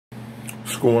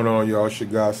What's going on, y'all? It's your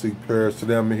guy, C. Paris.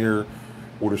 Today I'm here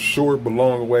with a short but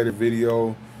long-awaited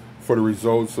video for the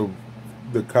results of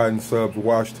the Cotton Subs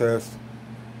wash test.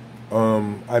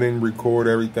 I didn't record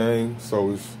everything,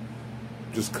 so it's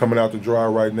just coming out the dry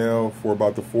right now for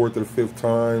about the 4th or 5th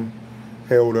time.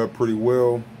 Held up pretty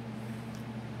well.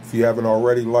 If you haven't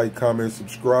already, like, comment,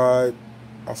 subscribe.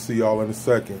 I'll see y'all in a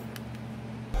second.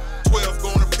 12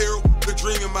 Gone Apparel, the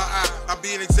dream in my eye. I'll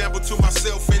be an example to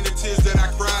myself in the tears that I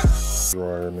cry.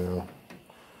 Dryer now.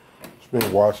 It's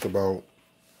been washed about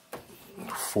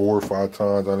 4 or 5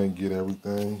 times. I didn't get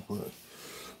everything, but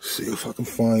see if I can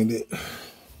find it.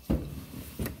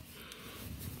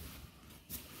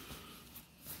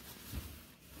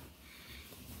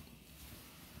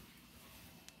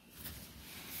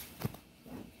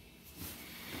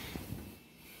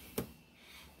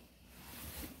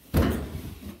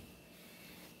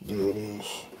 There it is.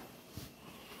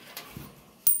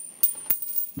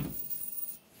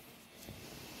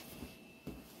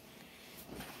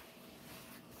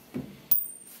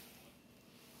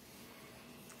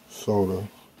 So the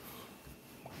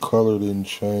color didn't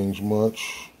change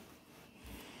much.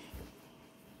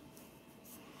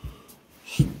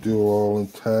 Still all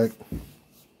intact.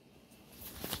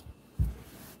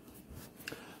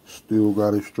 Still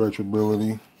got its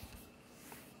stretchability.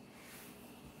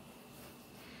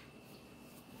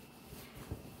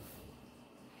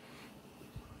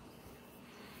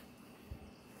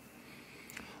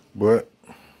 But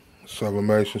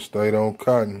sublimation stayed on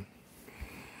cotton.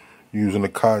 Using the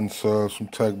cotton subs from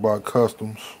Techbot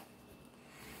Customs.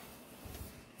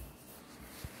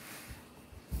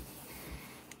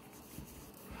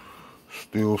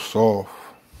 Still soft.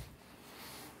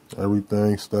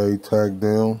 Everything stayed tacked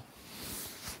down.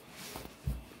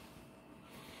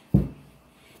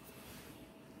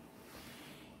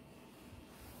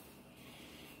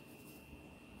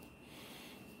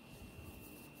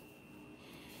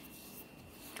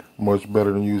 Much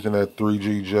better than using that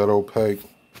 3G Jet Opaque.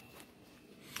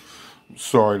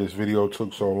 Sorry this video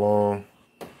took so long.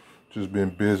 Just been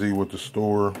busy with the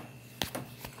store,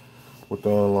 with the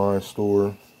online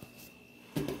store.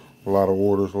 A lot of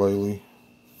orders lately.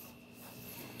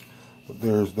 But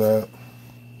there's that.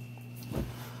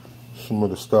 Some of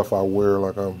the stuff I wear,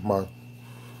 like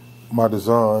my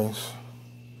designs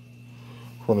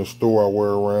from the store I wear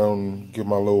around and give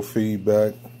my little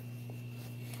feedback.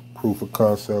 Proof of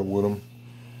concept with them.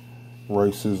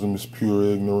 Racism is pure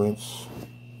ignorance.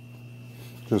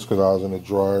 Just because I was in the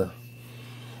dryer.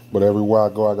 But everywhere I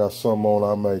go, I got something on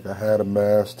I make. I had a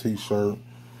mask, t-shirt.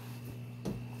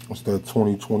 It's that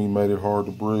 2020 made it hard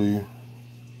to breathe.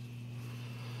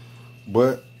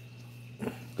 But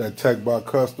that Techbot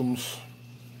Customs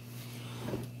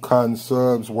cotton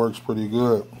subs works pretty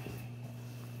good.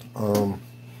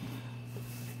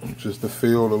 Just the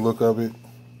feel, the look of it.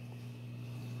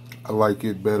 I like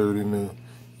it better than the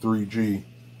 3G.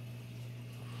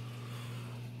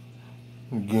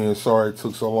 Again, sorry it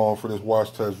took so long for this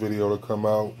wash test video to come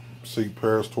out. See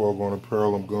Paris, 12 Gone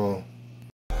Apparel, I'm gone.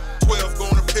 12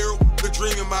 Gone Apparel, the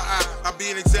dream in my eye. I'll be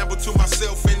an example to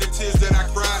myself in the tears that I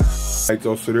cry.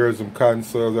 Right, so there's some cotton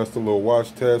subs. That's the little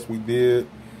wash test we did.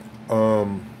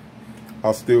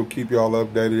 I'll still keep y'all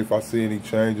updated if I see any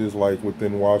changes, like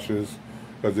within washes,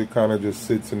 because it kind of just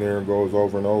sits in there and goes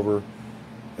over and over.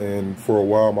 And for a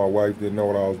while, my wife didn't know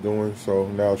what I was doing, so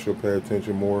now she'll pay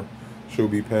attention more. She'll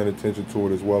be paying attention to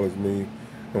it as well as me,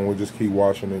 and we'll just keep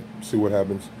watching it, see what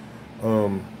happens.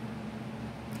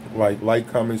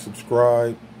 Like, comment,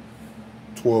 subscribe.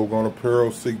 12 Gone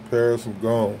Apparel, Seek Paris, I'm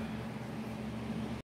gone.